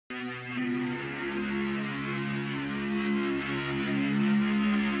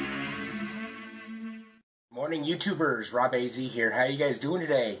Morning YouTubers, Rob AZ here. How you guys doing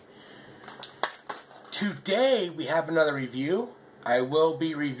today? Today we have another review. I will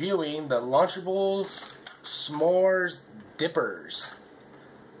be reviewing the Lunchables S'mores Dippers.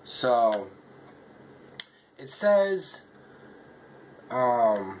 So it says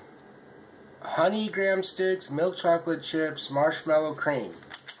honey graham sticks, milk chocolate chips, marshmallow cream.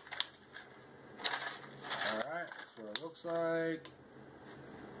 Alright, that's what it looks like.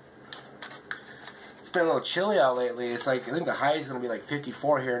 It's been a little chilly out lately. It's like, I think the high is going to be like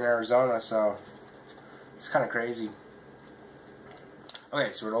 54 here in Arizona, so it's kind of crazy.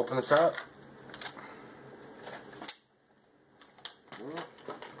 Okay, so we're going to open this up.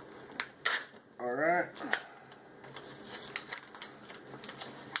 Alright.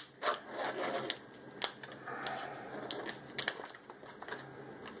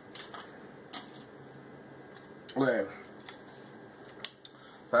 Okay.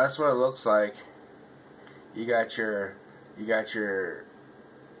 That's what it looks like. You got your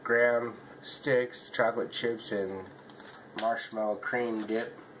graham sticks, chocolate chips, and marshmallow cream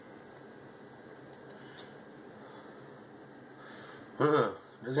dip. Ugh,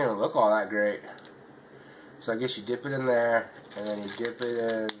 doesn't even look all that great. So I guess you dip it in there, and then you dip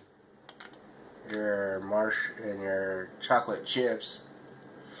it in your chocolate chips.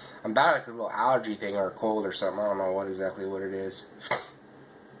 I'm about like a little allergy thing or a cold or something. I don't know exactly what it is.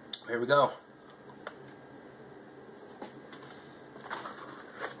 Here we go.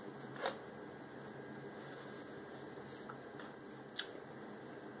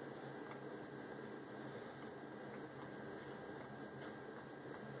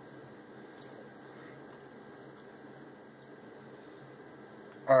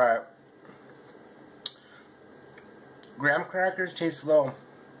 Alright. Graham crackers taste a little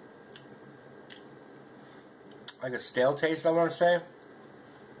like a stale taste, I want to say.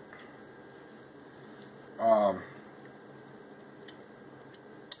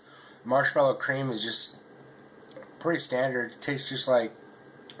 Marshmallow cream is just pretty standard. It tastes just like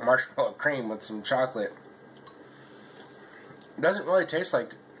marshmallow cream with some chocolate. It doesn't really taste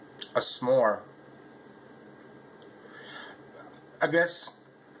like a s'more. I guess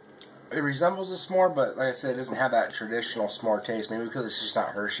it resembles a s'more, but like I said, it doesn't have that traditional s'more taste. Maybe because it's just not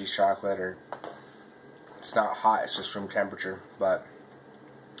Hershey's chocolate, or it's not hot, it's just room temperature. But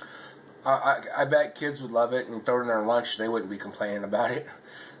I bet kids would love it and throw it in their lunch. They wouldn't be complaining about it.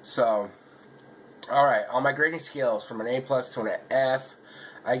 So, alright, on my grading scales from an A+ to an F,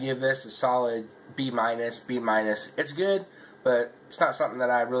 I give this a solid B-, B-. It's good, but it's not something that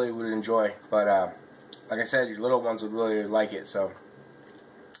I really would enjoy. But like I said, your little ones would really like it. So,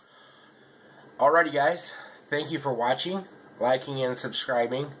 alrighty guys, thank you for watching, liking, and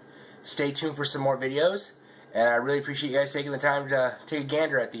subscribing. Stay tuned for some more videos, and I really appreciate you guys taking the time to take a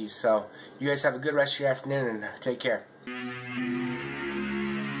gander at these. So, you guys have a good rest of your afternoon, and take care.